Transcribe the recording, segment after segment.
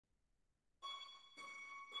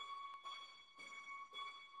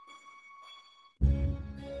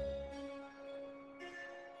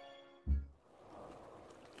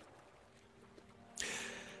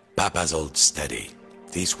Papa's old study.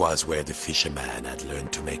 This was where the fisherman had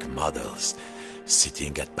learned to make models,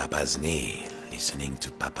 sitting at Papa's knee, listening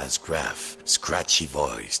to Papa's gruff, scratchy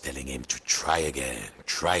voice telling him to try again,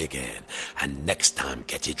 and next time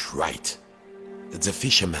get it right. The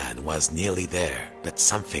fisherman was nearly there, but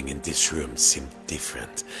something in this room seemed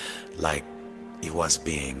different, like he was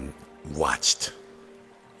being watched.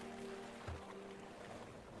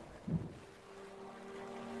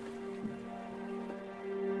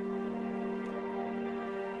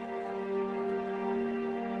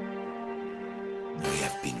 I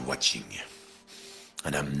have been watching,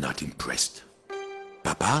 and I'm not impressed.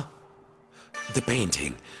 Papa? The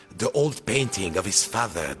painting, the old painting of his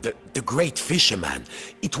father, the great fisherman,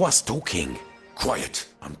 it was talking. Quiet,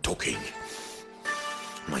 I'm talking.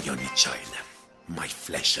 My only child, my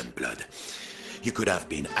flesh and blood. You could have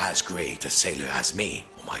been as great a sailor as me,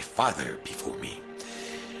 or my father before me.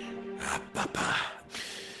 Ah, Papa,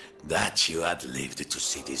 that you had lived to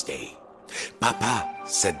see this day. Papa,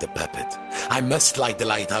 said the puppet, I must light the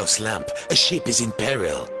lighthouse lamp. A ship is in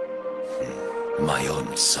peril. My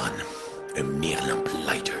own son, a mere lamp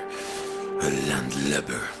lighter, a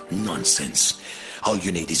landlubber, nonsense. All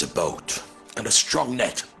you need is a boat and a strong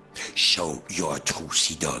net. Show you're a true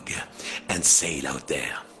sea dog and sail out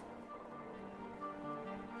there.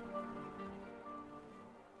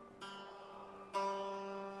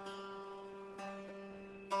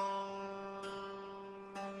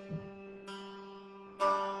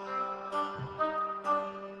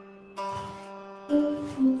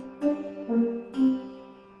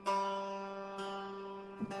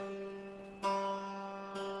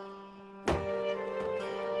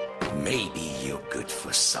 Maybe you're good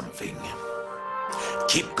for something.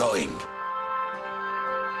 Keep going.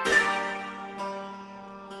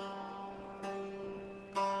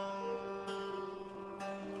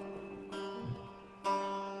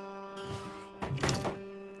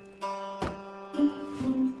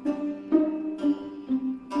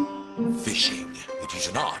 Fishing, it is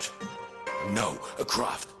an art. No, a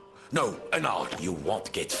craft. No, an art. You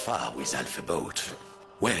won't get far without a boat.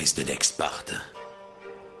 Where is the next part?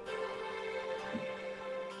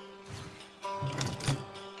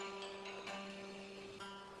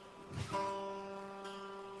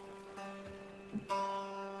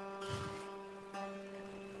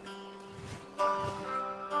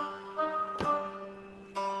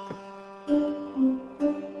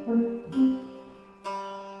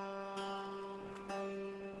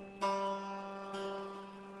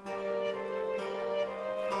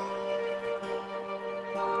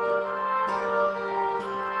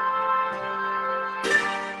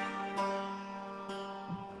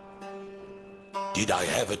 Did I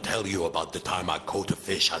ever tell you about the time I caught a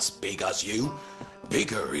fish as big as you?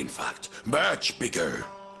 Bigger, in fact. Much bigger.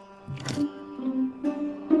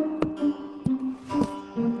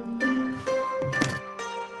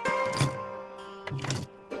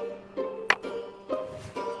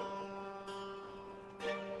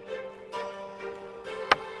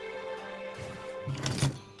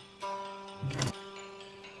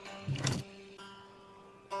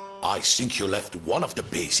 I think you left one of the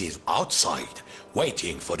pieces outside,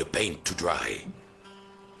 waiting for the paint to dry.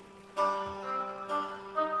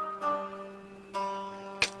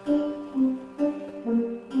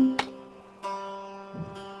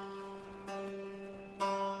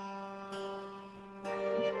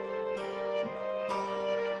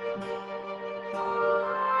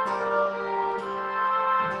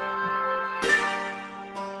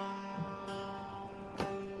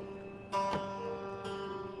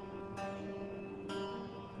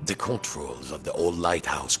 The controls of the old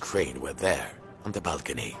lighthouse crane were there, on the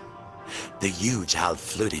balcony. The huge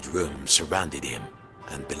half-flooded room surrounded him,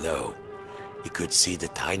 and below, he could see the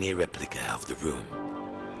tiny replica of the room.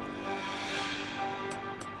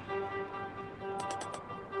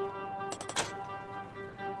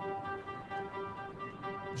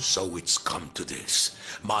 So it's come to this.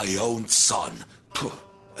 My own son,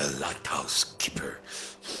 a lighthouse keeper.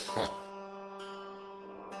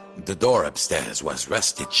 The door upstairs was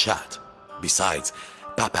rusted shut. Besides,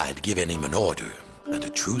 Papa had given him an order, and a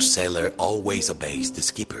true sailor always obeys the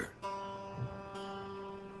skipper.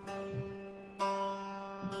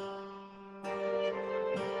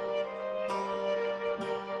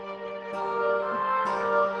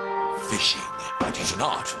 Fishing, it is an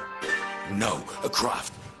art. No, a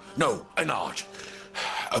craft. No, an art.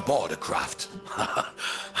 Aboard a craft.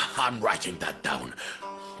 I'm writing that down.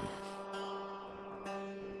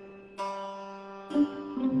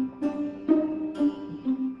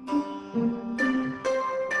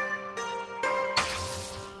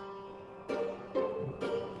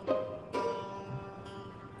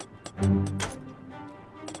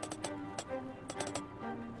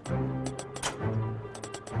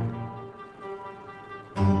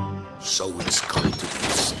 So it's come to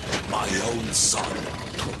this, my own son,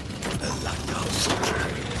 a lighthouse keeper.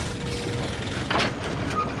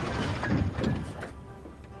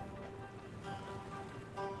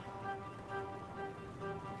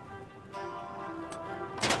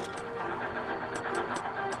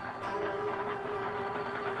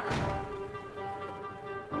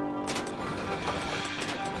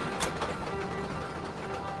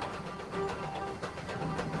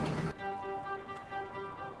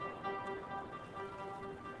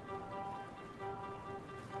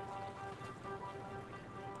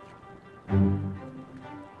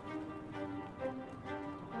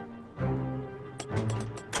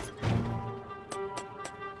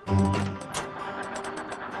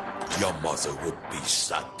 Your mother would be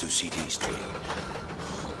sad to see these three.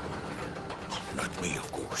 Not me,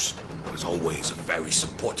 of course. I was always a very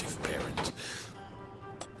supportive parent.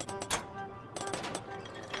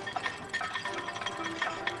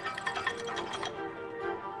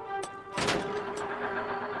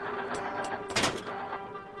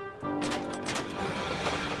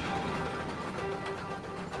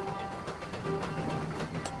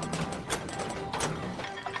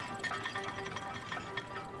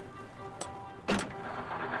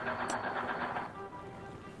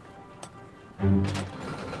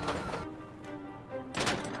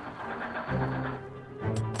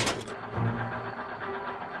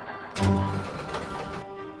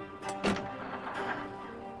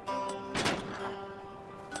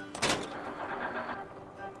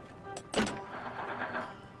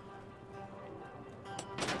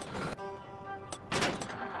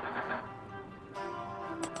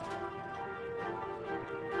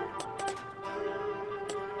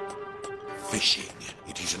 Fishing,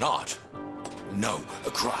 it is an art. No,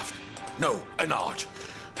 a craft. No, an art.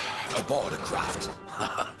 Aboard a craft.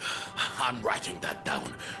 I'm writing that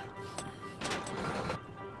down.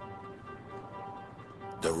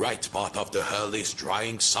 The right part of the hull is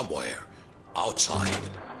drying somewhere. Outside.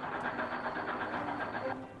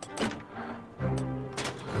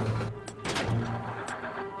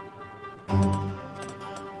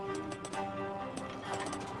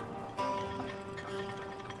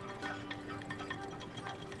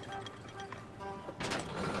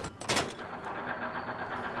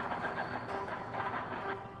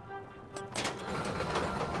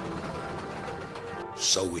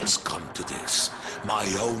 So it's come to this. My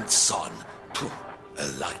own son, a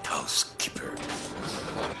lighthouse keeper.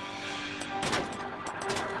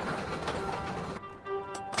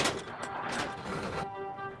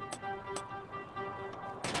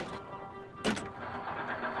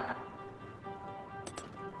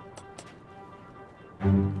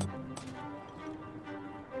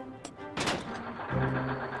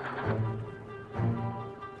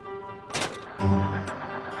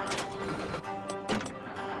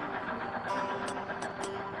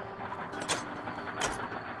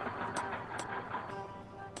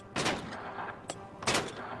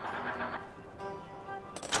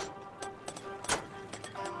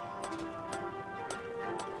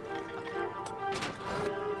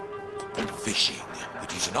 Fishing,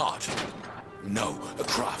 it is an art. No, a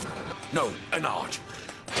craft. No, an art.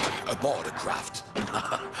 Aboard a craft.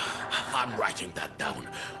 I'm writing that down.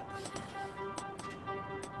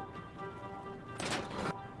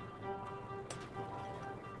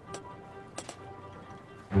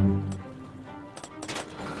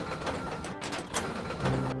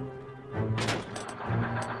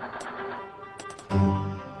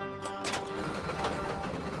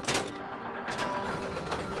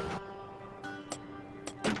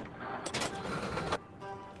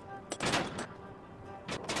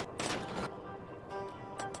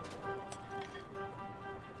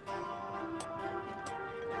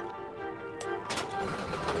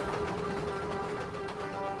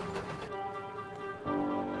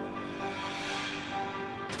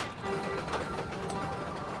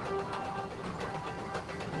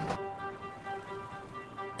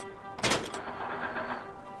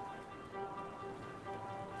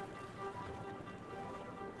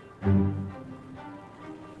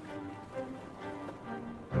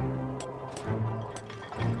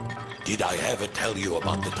 Did I ever tell you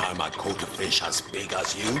about the time I caught a fish as big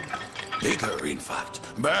as you? Bigger, in fact.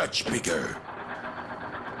 Much bigger.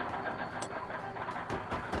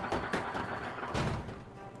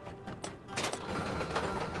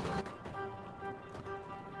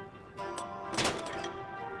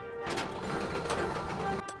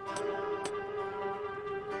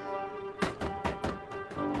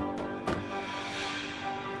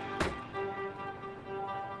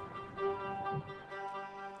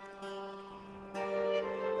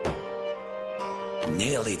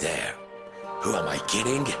 Nearly there. Who am I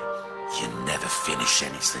kidding? You never finish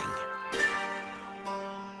anything.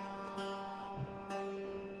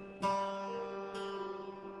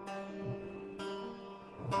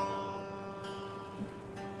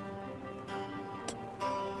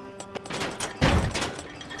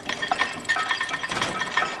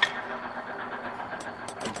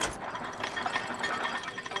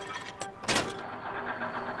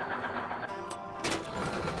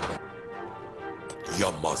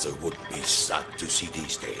 Your mother would be sad to see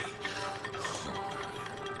this day.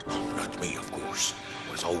 Not me, of course.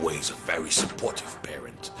 I was always a very supportive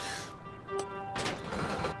parent.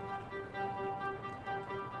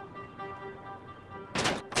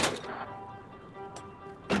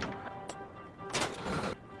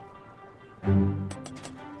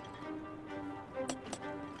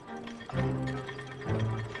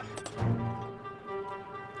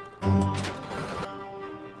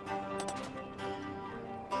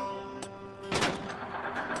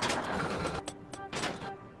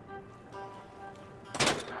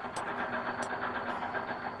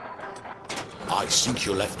 I think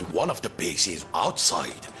you left one of the pieces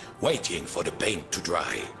outside, waiting for the paint to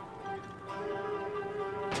dry.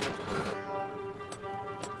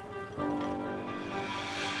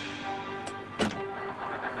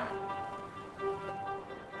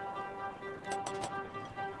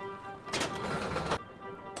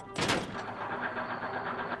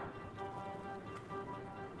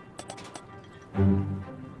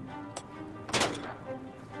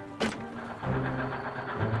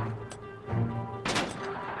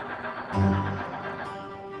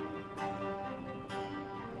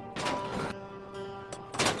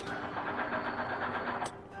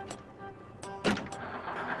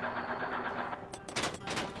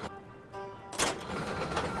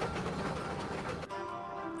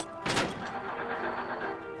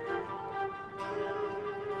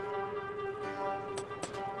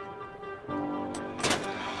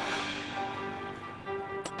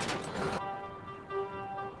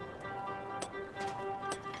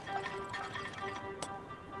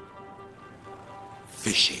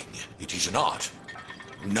 Fishing. It is an art.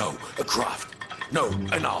 No, a craft. No,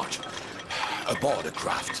 an art. A border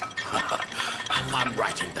craft. I'm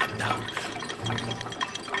writing that down.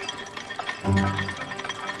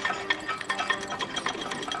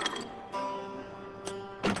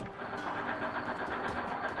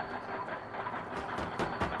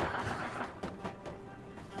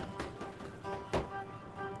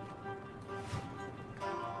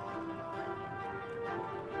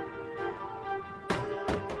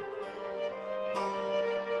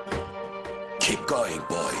 Keep going,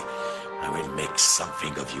 boy. I will make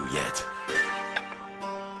something of you yet.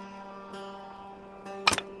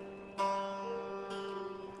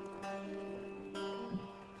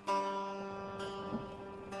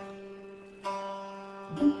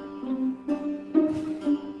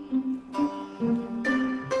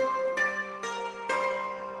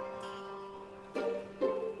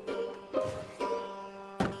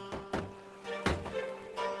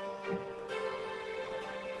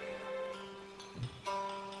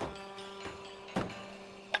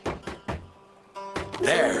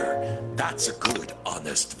 There, that's a good,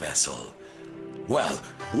 honest vessel. Well,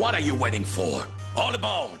 what are you waiting for? All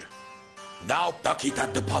aboard! Now dock it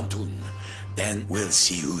at the pontoon. Then we'll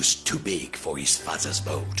see who's too big for his father's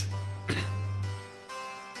boat.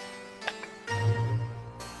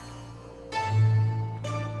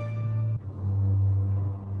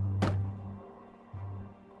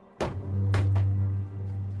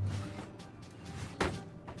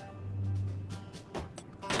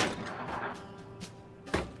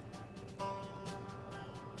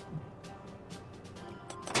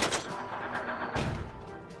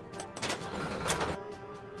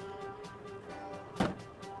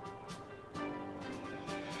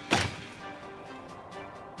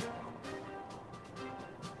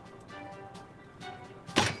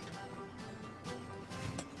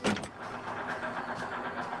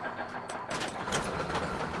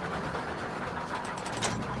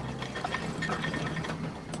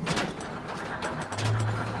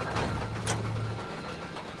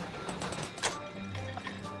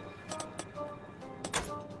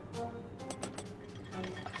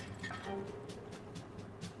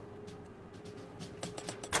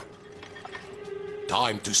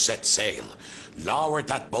 Time to set sail. Lower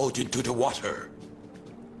that boat into the water.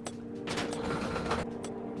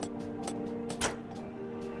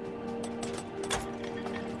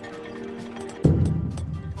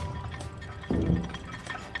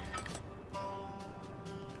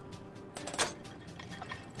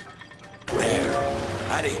 There.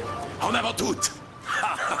 Allez, en avant toute.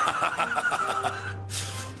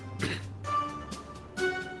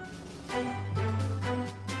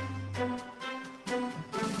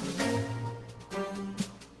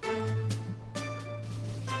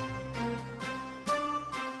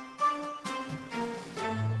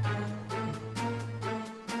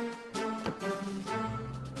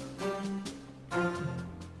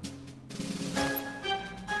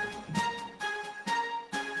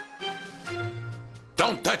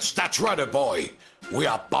 Don't touch that rudder, boy. We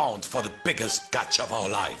are bound for the biggest catch of our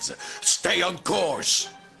lives. Stay on course.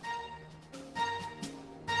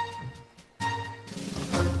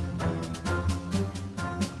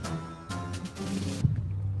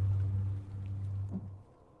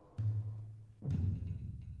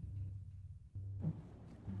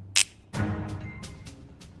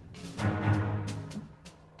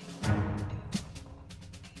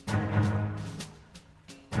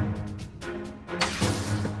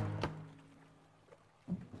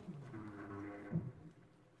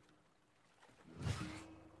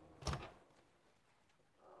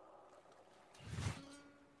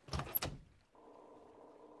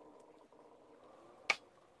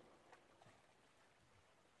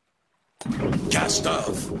 Cast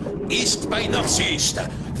off. East by northeast.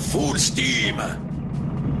 Full steam.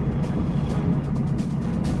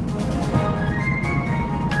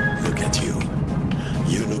 Look at you.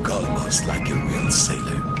 You look almost like a real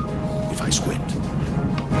sailor. If I squint.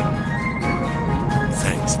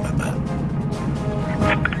 Thanks, Papa.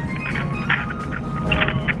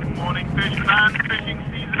 Good morning, Fisherman. Fishing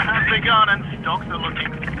season has begun and stocks are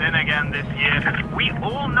looking thin again this year. We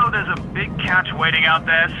all know there's a big catch waiting out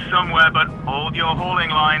there somewhere, but hold your hauling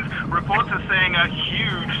lines. Reports are saying a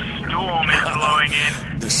huge storm is blowing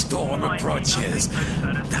in. The storm approaches.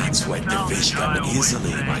 That's when the fish come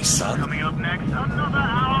easily, my son. Coming up next, another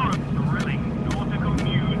hour of thrilling nautical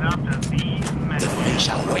news after these The messages. fish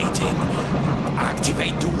are waiting.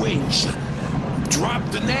 Activate the winch. Drop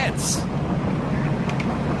the nets.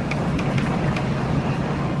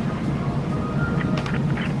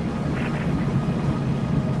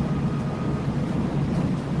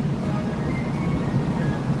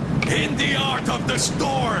 In the art of the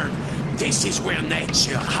storm, this is where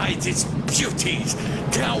nature hides its beauties.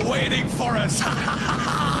 They're waiting for us. Ha ha ha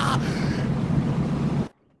ha!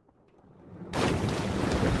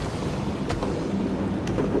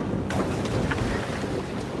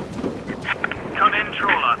 Come in,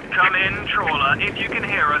 trawler. Come in, trawler. If you can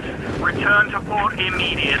hear us, return to port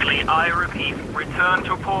immediately. I repeat, return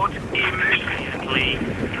to port immediately.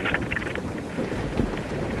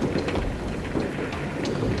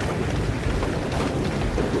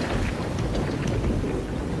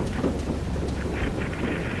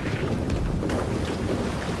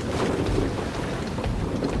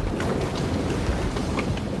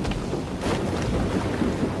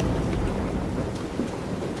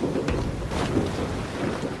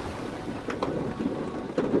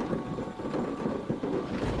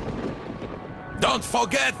 Don't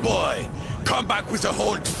forget, boy! Come back with a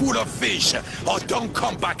hold full of fish, or don't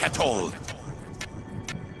come back at all!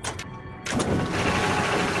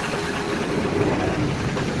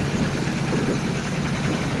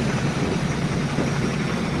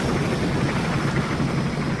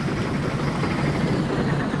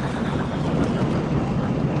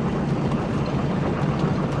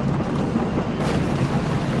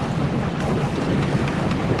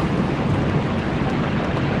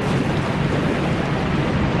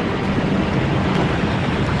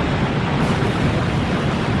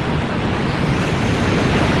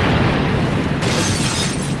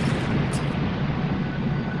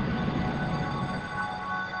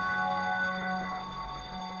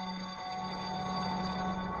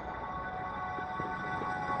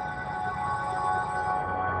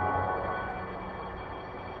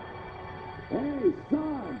 Hey,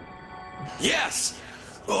 son! Yes!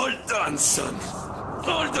 Hold on, son.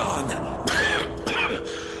 Hold on.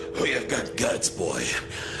 We have got guts, boy.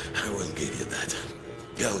 I will give you that.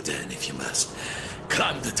 Go then, if you must.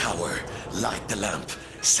 Climb the tower, light the lamp,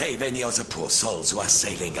 save any other poor souls who are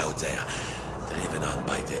sailing out there, driven on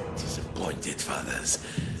by their disappointed fathers.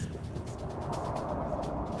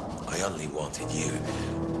 I only wanted you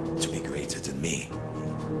to be greater than me.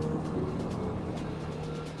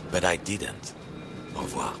 But I didn't. Au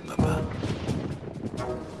revoir, Papa.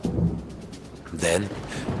 Then,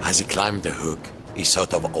 as he climbed the hook, he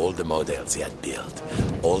thought of all the models he had built,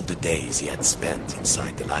 all the days he had spent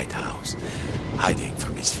inside the lighthouse, hiding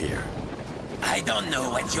from his fear. I don't know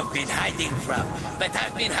what you've been hiding from, but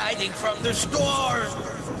I've been hiding from the storm!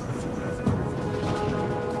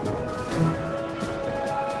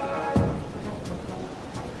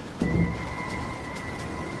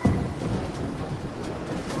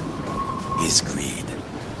 His greed.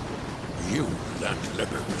 You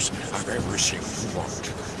landlubbers have everything you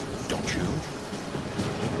want, don't you?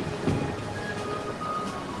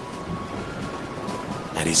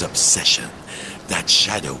 And his obsession, that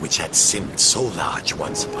shadow which had seemed so large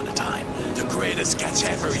once upon a time. The greatest catch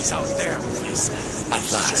ever is out there, please.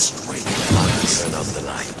 At last, wait, turn on the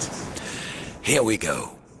light. Here we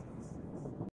go.